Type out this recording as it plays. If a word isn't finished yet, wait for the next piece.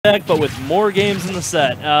But with more games in the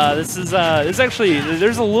set. This is actually,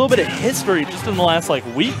 there's a little bit of history just in the last like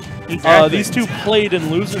week. Exactly. These two played in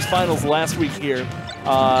losers finals last week here,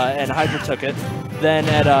 and Hydra took it. Then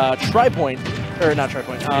at Tripoint, or not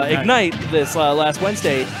Tripoint, Ignite this last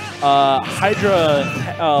Wednesday, Hydra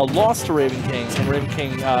lost to Ravenking, and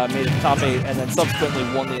Ravenking made it top 8 and then subsequently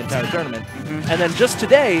won the entire tournament. And then just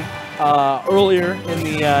today, earlier in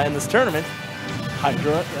this tournament,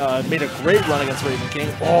 Hydra made a great run against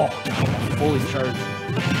Ravenking. Oh, fully charged.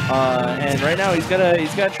 And right now he's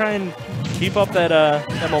gotta try and keep up that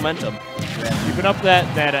momentum. Yeah, keeping up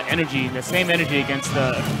that energy, the same energy against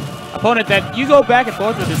the opponent that you go back and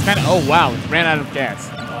forth with. Is kind of, oh wow, ran out of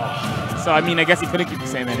gas. Oh. So I mean, I guess he couldn't keep the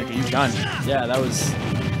same energy. He's done. Yeah, that was.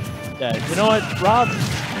 Yeah, you know what, Rob?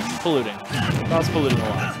 Polluting. Rob's polluting a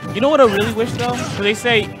lot. You know what I really wish though? So they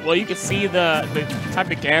say, well, you can see the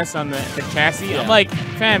type of gas on the chassis. Yeah. I'm like,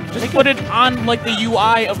 fam, just put it on like the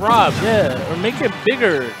UI of Rob. Yeah, or make it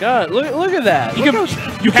bigger. God, look at that.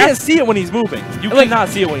 You can't see it when he's moving. You cannot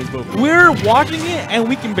see it when he's moving. We're watching it and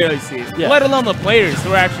we can barely see it. Yeah. Let alone the players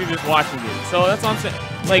who are actually just watching it. So that's what I'm saying.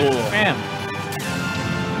 Like, fam,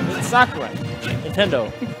 it's Sakurai.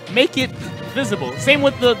 Nintendo. Make it visible. Same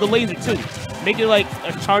with the laser too. Make it like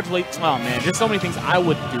a charge late. Oh man, there's so many things I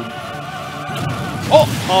would do.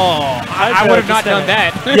 I would have not done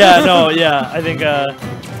that. Yeah, no, yeah. I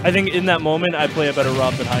think in that moment I play a better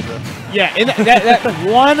Rob than Hydra. Yeah, in that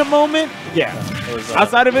one moment, yeah.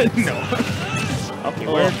 Outside of it, no. Okay,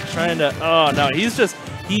 we're trying to. Oh no, he's just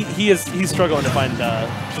he's struggling to find a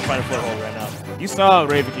foothold right now. You saw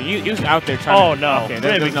Ravenking. He was out there trying. Oh no, okay,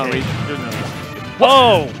 there's no reason. There's no reason.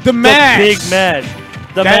 Whoa, the mash, the big mash.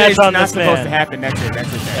 The that match is on not this supposed man. to happen. That's it.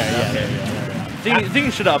 That's it. Yeah. I think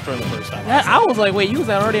he should have upped the first time. I was like, wait, you was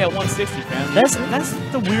already at 160, fam. That's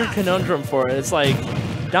the weird conundrum for it. It's like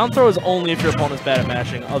down throw is only if your opponent's bad at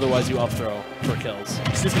mashing. Otherwise, you up throw for kills.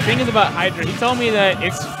 So the thing is about Hydra, he told me that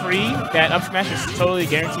it's free. That up smash is totally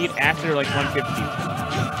guaranteed after like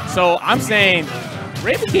 150. So I'm saying,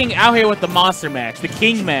 Ravenking out here with the monster mash, the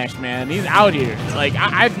king mash, man. He's out here. Like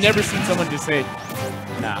I've never seen someone just say,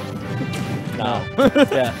 nah. No.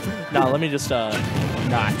 Yeah. No, let me just nah,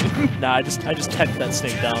 I just teched that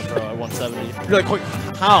snake down for 170. You're like, wait,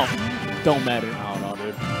 how? Don't matter. I don't know,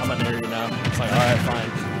 dude. I'm gonna nair you now. It's like, alright, fine.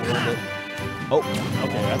 Oh,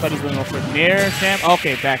 okay. I thought he was going to go for nair, Sam.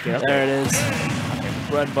 Okay, back there. Okay. There it is. Okay.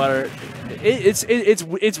 Bread and butter.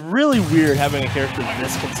 It's really weird having a character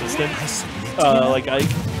this consistent. It's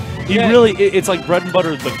like bread and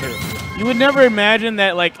butter but character. You would never imagine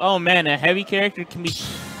that, like, oh man, a heavy character can be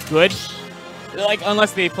good. Like,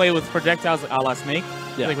 unless they play with projectiles like a la Snake.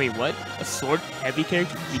 Yeah. Like, wait, what? A sword heavy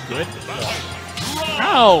character can be good?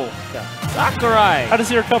 How? Yeah. Sakurai! How does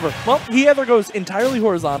he recover? Well, he either goes entirely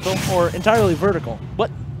horizontal or entirely vertical.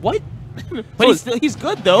 What? But he's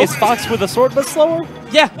good, though. Is Fox with a sword but slower?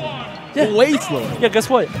 Yeah. Way slower. Yeah, guess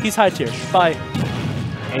what? He's high tier. Bye.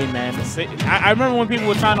 Hey, man. I remember when people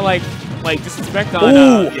were trying to, like disrespect on...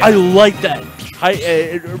 Ooh, I like that.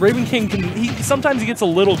 Ravenking can sometimes he gets a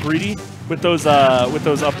little greedy with those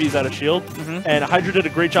upbeats out of shield, and Hydra did a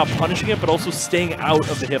great job punishing it, but also staying out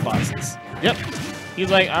of the hitboxes. Yep. He's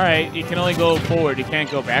like, all right, you can only go forward, you can't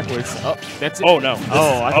go backwards. Oh, that's it. Oh no.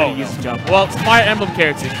 I thought he used to jump. Well, Fire Emblem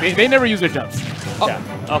characters, they never use their jumps. Oh. Yeah.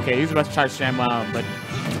 Okay, he's about to try to ShamWow, but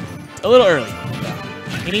a little early.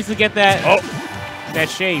 Yeah. He needs to get that that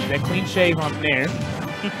clean shave on there.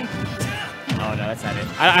 Oh, no, that's not it.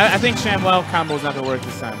 I think ShamWow combo is not going to work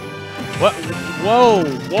this time. What? Whoa,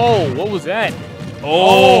 what was that?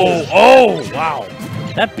 Oh, wow.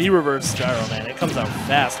 That B-reverse gyro, man, it comes out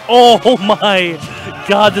fast. Oh, my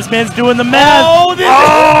God, this man's doing the math.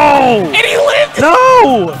 And he lived!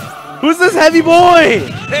 No! Who's this heavy boy?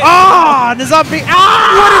 Nizami.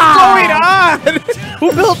 What is going on?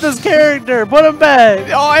 Who built this character? Put him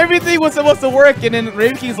back. Oh, everything was supposed to work, and then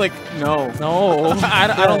Ravenking's like, no.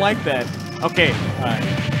 I don't like that. Okay. All right.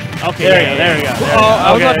 Okay. There we go.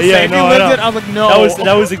 I was about to say, if you lived it, I was like, no.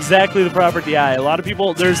 That was exactly the proper DI. A lot of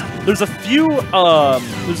people, there's a few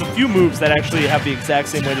moves that actually have the exact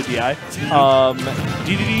same way to DI.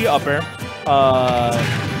 DDD up air,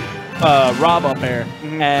 Rob up air,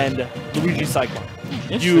 and Luigi Cyclone.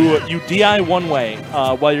 You DI one way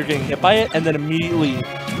while you're getting hit by it, and then immediately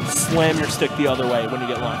slam your stick the other way when you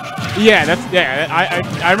get launched. Yeah,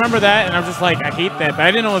 I remember that, and I was just like, I hate that, but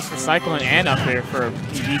I didn't know it was for Cyclone and up air for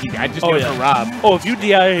DDD. I just knew it for Rob. Oh, if you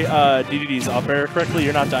DI DDD's up air correctly,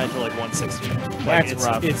 you're not dying till like 160. That's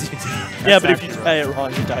Rob. Yeah, but if you DI it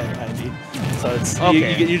wrong, you die at 90. So it's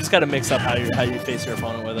you just got to mix up how you face your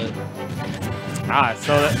opponent with it.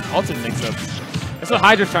 So that ultimate mix-up. That's what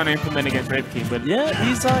Hydra's trying to implement against Ravenking, but yeah,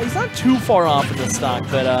 he's not too far off in this stock,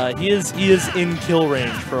 but he is in kill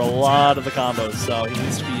range for a lot of the combos, so he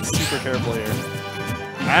needs to be super careful here.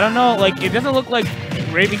 I don't know, like, it doesn't look like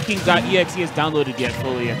Ravenking.exe is downloaded yet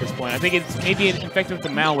fully at this point. I think it's maybe infected with the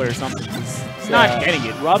malware or something. It's not getting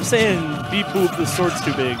it. Rob's saying, beep poop, the sword's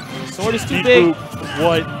too big. Sword is too beep big. Poop,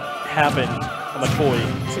 what happened? I'm a toy.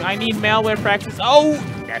 So I need malware practice. Oh!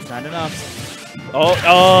 That's not enough. Oh,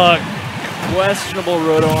 questionable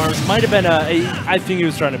roto arms. Might have been I think he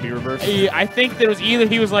was trying to be reversed. I think there was either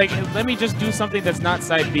he was like, let me just do something that's not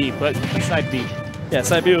side B, but side B. Yeah,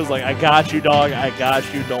 side B was like, I got you, dog. I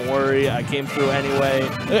got you. Don't worry. I came through anyway.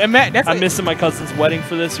 I'm missing my cousin's wedding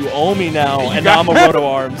for this. You owe me now, and now I'm a roto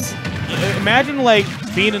arms. Imagine like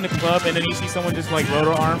being in the club and then you see someone just like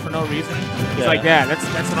roto arm for no reason. It's like, yeah,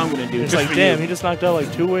 that's what I'm gonna do. It's like, damn, he just knocked out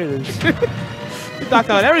like 2 waiters. He knocked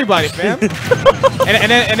out everybody, fam.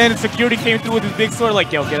 and then security came through with his big sword,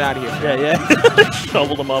 like, yo, get out of here. Yeah.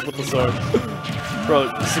 Shoveled him up with the sword.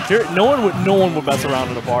 Bro, security. No one would mess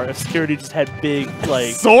around in a bar if security just had big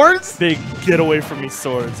like swords. Big get away from me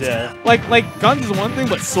swords. Yeah. Like guns is one thing,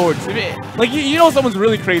 but swords. Like you know someone's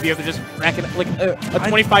really crazy after just racking like a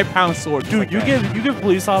 25-pound sword. Dude, like you give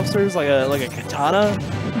police officers like a katana.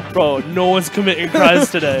 Bro, no one's committing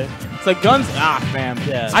crimes today. It's like guns. Ah, fam.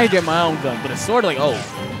 Yeah. I get my own gun, but a sword, like, oh.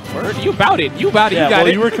 You about it. You about it. Yeah, you got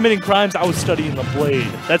it. You were committing crimes. I was studying the blade.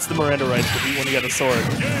 That's the Miranda rights when you get a sword.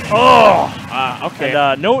 Oh, okay.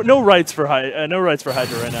 And no rights for Hydra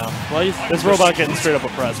right now. Well, this robot getting straight up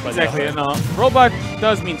oppressed by the Exactly. No, robot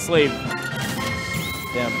does mean slave.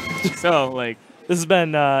 Damn. So like, this has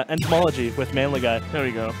been entomology with Manly Guy. There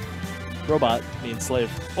we go. Robot means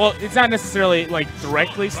slave. Well, it's not necessarily like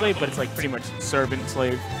directly slave, but it's like pretty much servant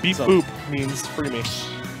slave. Beep boop means free me.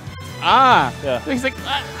 Ah, yeah. So he's like,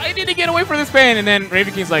 I need to get away from this pain, and then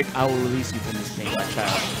Ravenking's like, I will release you from this pain, my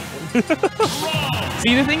child.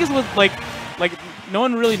 See, the thing is with like no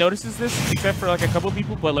one really notices this except for like a couple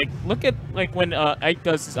people, but like look at like when Ike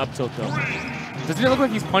does his up tilt though. Doesn't it look like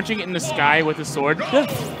he's punching it in the sky with a sword? Yeah.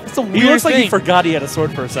 It's a weird thing. He looks like he forgot he had a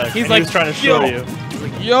sword for a second. He's like, he was trying to show you. He's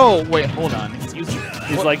like, yo, wait, hold on.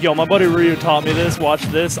 He's like, yo, my buddy Ryu taught me this. Watch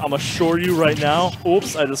this. I'm gonna show you right now.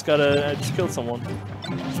 Oops, I just killed someone.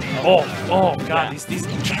 Oh God, these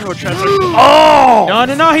gyro traps are. Oh!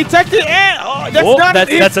 No, he teched it.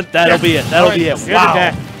 That'll be it. That'll be it.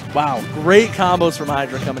 Wow. Wow, great combos from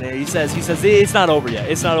Hydra coming here. He says it's not over yet.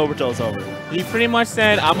 It's not over till it's over. He pretty much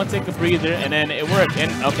said, I'm gonna take a breather, and then it worked.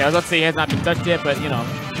 And okay, I was about to say he has not been touched yet, but you know.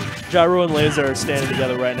 Gyro and Laser are standing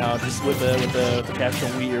together right now, just with the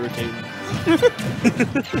caption "We irritate."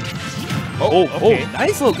 Okay.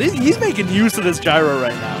 Nice little. He's making use of this gyro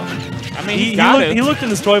right now. I mean, he looked in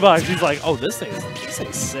his toy box. He's like, oh, this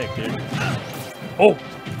thing's sick, dude. Oh,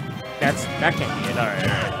 that can't be it. All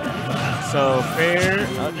right. So fair.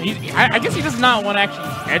 I guess he does not want to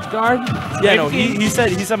actually edge guard. Yeah, no. He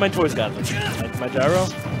said my toys got it. My gyro.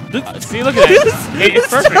 See, look at that. It's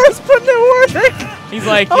perfect. Gyro's putting it work. He's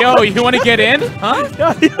like, yo, you want to get in? Huh?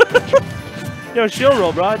 Yo, shield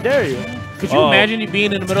roll, bro. I dare you. Could you imagine you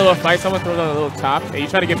being in the middle of a fight, someone throws out a little top, and you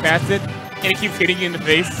try to get past it, and it keeps hitting you in the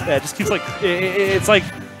face? Yeah, it just keeps like it's like.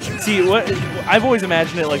 See, what I've always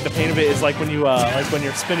imagined it like the pain of it is like when you like when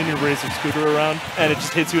you're spinning your razor scooter around and it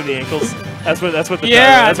just hits you in the ankles. That's what the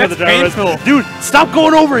gyro is. Dude, stop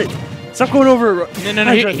going over it. Stop going over it.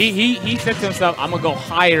 No. He said to himself, I'm gonna go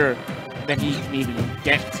higher than he can even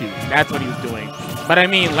get to. That's what he was doing. But I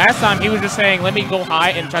mean, last time he was just saying, let me go high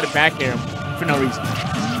and try to back air him for no reason.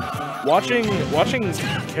 Watching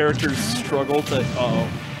characters struggle to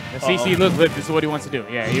See, look, this is what he wants to do.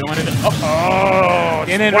 Yeah, he wanted to.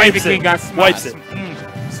 And then Ravenking got wipes it.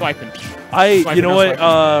 Swiping. You know what?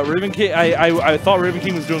 Ravenking. I thought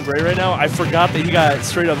Ravenking was doing great right now. I forgot that he got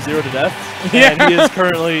straight up 0 to death. Yeah. And he's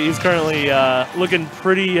currently looking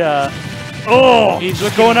pretty. He's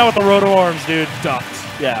going out with the roto arms, dude. Ducked.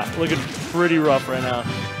 Yeah, looking pretty rough right now.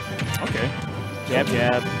 Okay. Jab.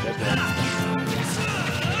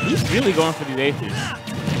 He's really going for these aces.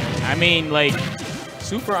 I mean, like.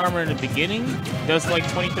 Super armor in the beginning does like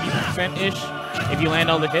 20-30%-ish if you land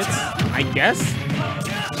all the hits, I guess.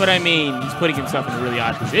 But I mean, he's putting himself in a really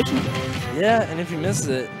odd position. Yeah, and if he misses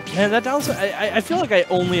it, man, that down smash. I feel like I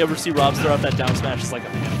only ever see Rob throw out that down smash as like a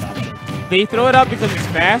man option. They throw it out because it's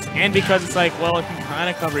fast and because it's like, well, it can kind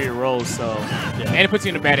of cover your rolls, so and it puts you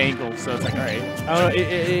in a bad angle, so it's like, all right. I don't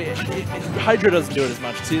know. Hydra doesn't do it as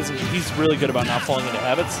much. He's really good about not falling into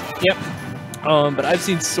habits. Yep. But I've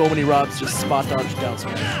seen so many Robs just spot dodge down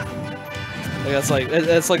smash. Like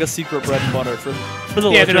that's like a secret bread and butter for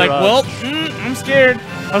the they're like, Robs. well, I'm scared.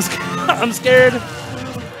 I'm scared.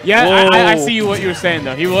 Yeah, I see what you're saying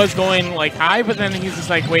though. He was going like high, but then he's just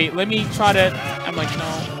like, wait, let me try to. I'm like, no.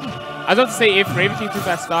 I was about to say if Ravenking took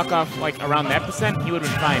that stock off like around that percent, he would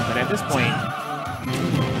have been fine. But at this point,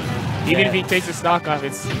 even if he takes the stock off,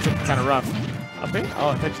 it's kind of rough. Up there?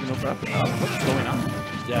 Oh, attention, no up. What's going on?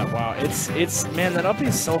 Yeah, wow. It's man, that up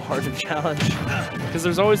is so hard to challenge because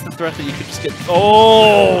there's always the threat that you could just get.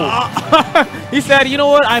 Oh! He said, you know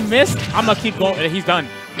what? I missed. I'm gonna keep going. He's done.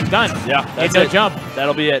 He's done. Yeah, that's it. Jump.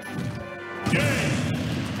 That'll be it.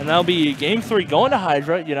 And that'll be game 3 going to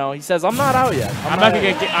Hydra. You know, he says, I'm not out yet. I'm not gonna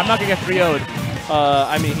get 3-0'd.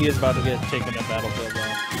 I mean, he is about to get taken at Battlefield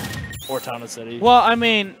or Town and City. Well, I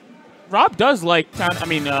mean, Rob does like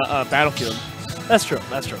Battlefield. That's true.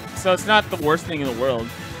 That's true. So it's not the worst thing in the world.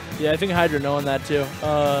 Yeah, I think Hydra knowing that too.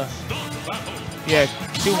 Yeah,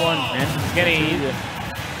 2-1, man. It's getting easy.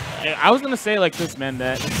 I was gonna say like this, man,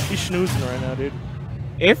 that he's schnoozing right now, dude.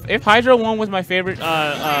 If Hydra 1 was my favorite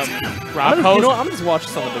Rob host, you know what? I'm just watching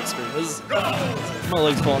this on the big screen. My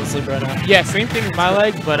leg's falling asleep right now. Yeah, same thing with my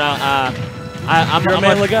legs, but I'm a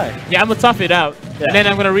manly guy. Yeah, I'm gonna tough it out, and then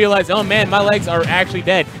I'm gonna realize, oh man, my legs are actually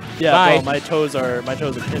dead. Yeah, well, my toes are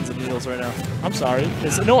pins and needles right now. I'm sorry.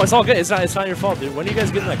 No, it's all good. It's not your fault, dude. When are you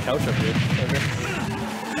guys getting that couch up, dude? Okay.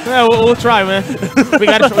 Yeah, we'll try, man. we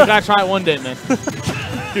gotta try it one day, man.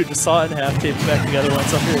 Dude, just saw it in half, taped it back together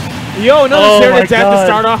once up here. Yo, another Sarah death to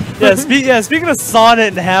start off. Yeah, speaking of sawing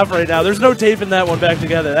it in half right now, there's no taping that one back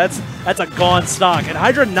together. That's a gone stock. And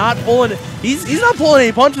Hydra not pulling. He's not pulling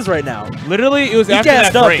any punches right now. Literally, it was after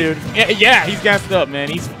that break. Dude. Yeah, he's gassed up, man.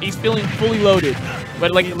 He's feeling fully loaded.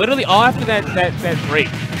 But like literally all after that break,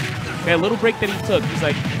 that little break that he took, he's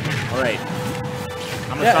like, all right.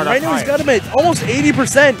 I'm gonna start right now he's got him at almost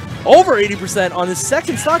 80%, over 80% on his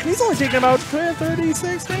second stock, and he's only taking about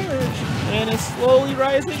 36 damage. And it's slowly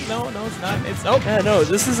rising. No, it's not. It's yeah, no.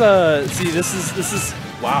 This is this is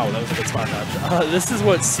wow. That was a good spot dodge. This is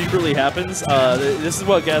what secretly happens. This is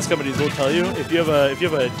what gas companies will tell you. If you have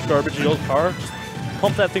a garbage old car, just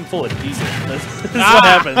pump that thing full of diesel. This is what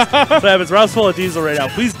happens. What happens? Rob's full of diesel right now.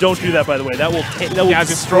 Please don't do that, by the way. That will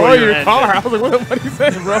destroy your car. I was like, what are you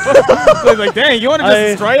saying, bro? I was like, dang, you want to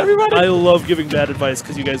just destroy everybody? I love giving bad advice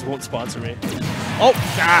because you guys won't sponsor me. Oh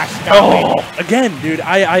gosh! Again, dude.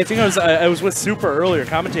 I think I was with Super earlier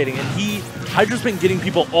commentating, and Hydra's been getting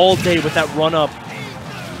people all day with that run up.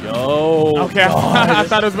 Yo. Okay, I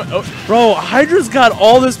thought it was. Oh. Bro, Hydra's got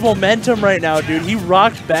all this momentum right now, dude. He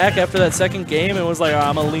rocked back after that second game and was like,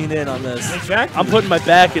 I'm gonna lean in on this. Exactly. I'm putting my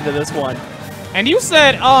back into this one. And you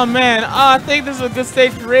said, oh man, I think this is a good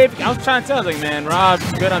stage for Ravenking. I was trying to tell you, like, man,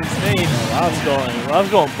 Rob's good on the stage. Rob's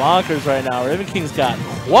going bonkers right now. Ravenking's got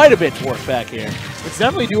quite a bit to work back here. It's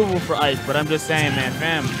definitely doable for Ice, but I'm just saying, man,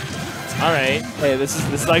 fam. All right. Hey, this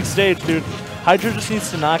is like stage, dude. Hydra just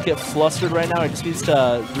needs to not get flustered right now. He just needs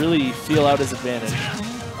to really feel out his advantage.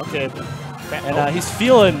 Okay. And he's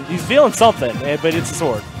feeling something, but it's a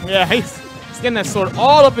sword. Yeah, he's getting that sword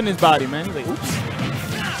all up in his body, man. He's like, oops.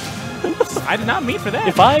 Oops, I did not mean for that.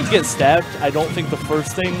 If I get stabbed, I don't think the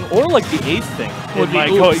first thing, or like the 8th thing, would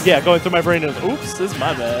be going through my brain is, oops, this is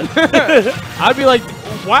my bad. I'd be like,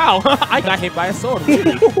 wow, I got hit by a sword in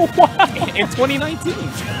 2019.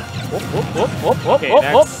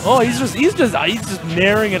 Oh, he's just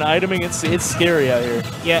naring and iteming. It's scary out here.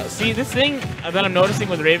 Yeah, see, this thing that I'm noticing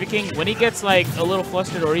with Ravenking, when he gets like a little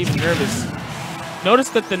flustered or even nervous, notice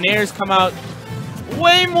that the nairs come out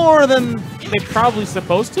way more than they probably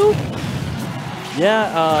supposed to.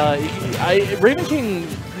 Yeah, Ravenking,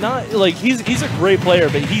 not like he's a great player,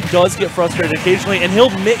 but he does get frustrated occasionally, and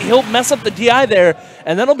he'll mess up the DI there,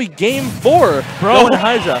 and that'll be game 4, bro. Going to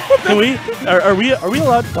Hydra. Can we? Are we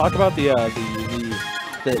allowed to talk about the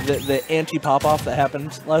anti pop off that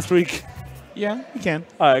happened last week? Yeah, you can.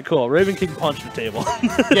 All right, cool. Ravenking punched the table.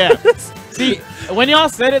 Yeah. See, when y'all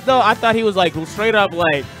said it though, I thought he was like straight up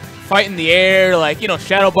like fighting the air, like, you know,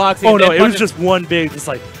 shadow boxing. Oh no, it was just one big, just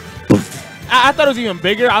like. I thought it was even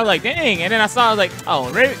bigger. I was like, dang. And then I saw, I was like,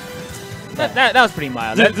 oh, that was pretty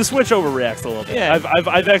mild. The switch overreacts a little bit. Yeah.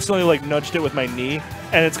 I've accidentally like nudged it with my knee,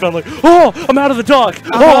 and it's gone like, oh, I'm out of the dock.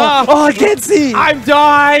 Oh, I can't see. I'm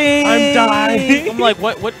dying. I'm like,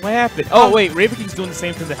 what happened? Oh, wait, Ravenking's doing the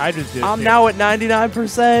same thing that Hydra's doing. I'm now at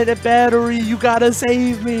 99% at battery. You gotta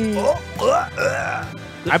save me.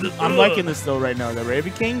 I'm liking this though right now. The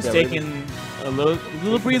Ravenking's taking a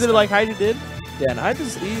little breather like Hydra did. Yeah, and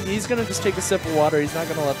he's gonna just take a sip of water. He's not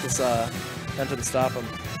gonna let this to stop him.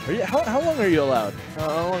 How long are you allowed?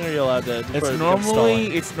 How long are you allowed to? It's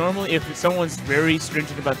normally if someone's very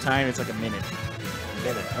stringent about time, it's like a minute.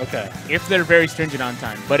 Okay. If they're very stringent on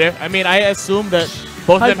time, but I assume that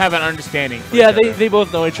Both of them have an understanding. Yeah, they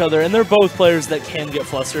both know each other, and they're both players that can get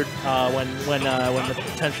flustered when the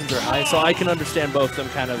tensions are high. So I can understand both of them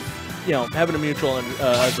kind of, having a mutual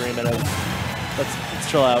agreement of let's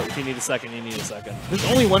chill out. If you need a second, you need a second. There's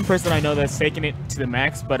only one person I know that's taking it to the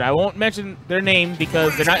max, but I won't mention their name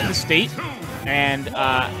because they're not in the state, and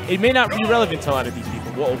it may not be relevant to a lot of these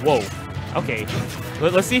people. Whoa. Okay.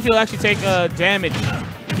 Let's see if he'll actually take damage.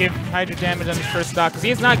 Give Hydra damage on his first stock, because he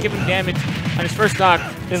has not given damage on his first stock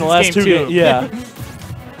in the last two games. Yeah.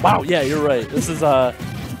 Wow. Yeah, you're right. This is land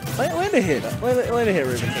a hit,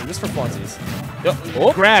 Ravenking, just for funsies. Yep.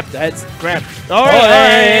 Oh, grab. That's grab. All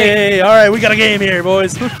right. We got a game here,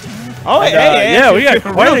 boys. Hey, yeah, we got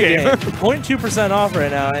quite a game. 0.2% off right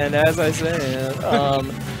now, and as I say,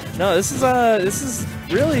 no, this is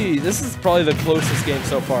probably the closest game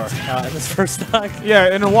so far in this first stock.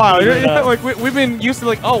 Yeah, in a while. Like we've been used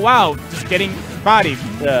to oh wow, just getting bodied.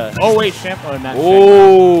 Yeah. Oh wait, Sham. Not.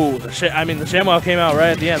 Oh, the ShamWow came out right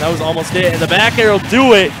at the end. That was almost it. And the back air will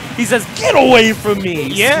do it. He says, "Get away from me!"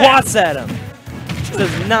 Yeah. Swats at him. He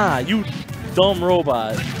says, "Nah, you dumb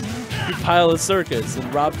robot. You pile of circus."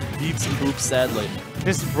 And Rob beeps and boops sadly.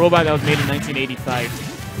 This robot that was made in 1985.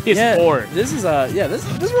 This is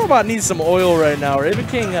this robot needs some oil right now.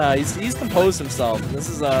 Ravenking, he's composed himself. And this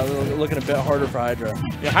is looking a bit harder for Hydra.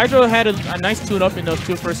 Yeah, Hydra had a nice tune-up in those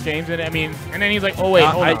two first games, and and then he's like, oh wait,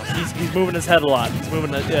 hold on. He's moving his head a lot. He's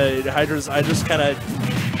moving. Hydra's kind of.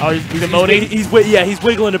 Oh, he's emoting. He's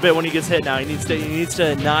wiggling a bit when he gets hit now. He needs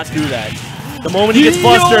to not do that. The moment he gets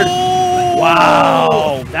flustered.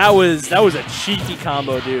 Wow, that was a cheeky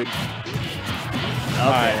combo, dude.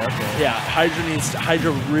 Okay. Yeah,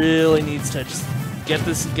 Hydra really needs to just get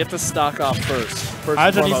the stock off first.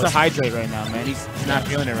 Hydra needs to hydrate right now, man. He's not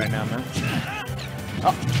feeling it right now, man.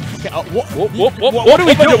 What do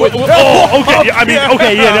we do? Oh,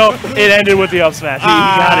 okay. It ended with the up smash. He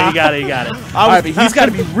got it. All right, but he's got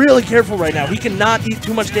to be really careful right now. He cannot eat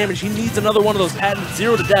too much damage. He needs another one of those patent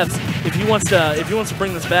 0 to deaths if he wants to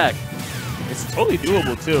bring this back. It's totally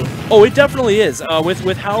doable too. Oh, it definitely is.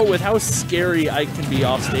 With how scary I can be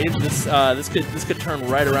off stage, this could turn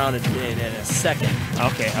right around in a second.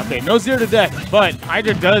 Okay. No 0 to death, but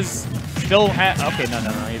Hydra does still have. Okay, no,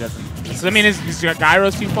 he doesn't. So is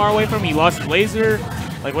Gyro's too far away from him? He lost his laser.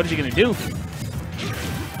 Like, what is he gonna do?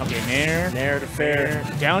 Okay, Nair to fair.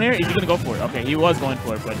 Down air? Is he gonna go for it? Okay, he was going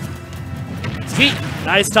for it, but. See,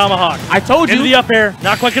 nice tomahawk. I told you. Into the up air.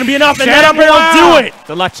 Not quite gonna be enough, and that up air will do it.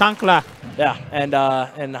 The La Chancla. Yeah, and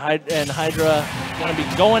Hydra gonna be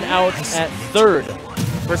going out at third.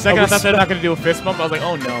 For a second, I thought they were not gonna do a fist bump. I was like,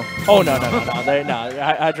 oh no. Oh no.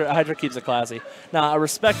 Hydra keeps it classy. Now a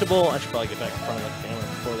respectable. I should probably get back in front of the camera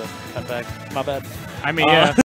before the cutback. My bad. Yeah.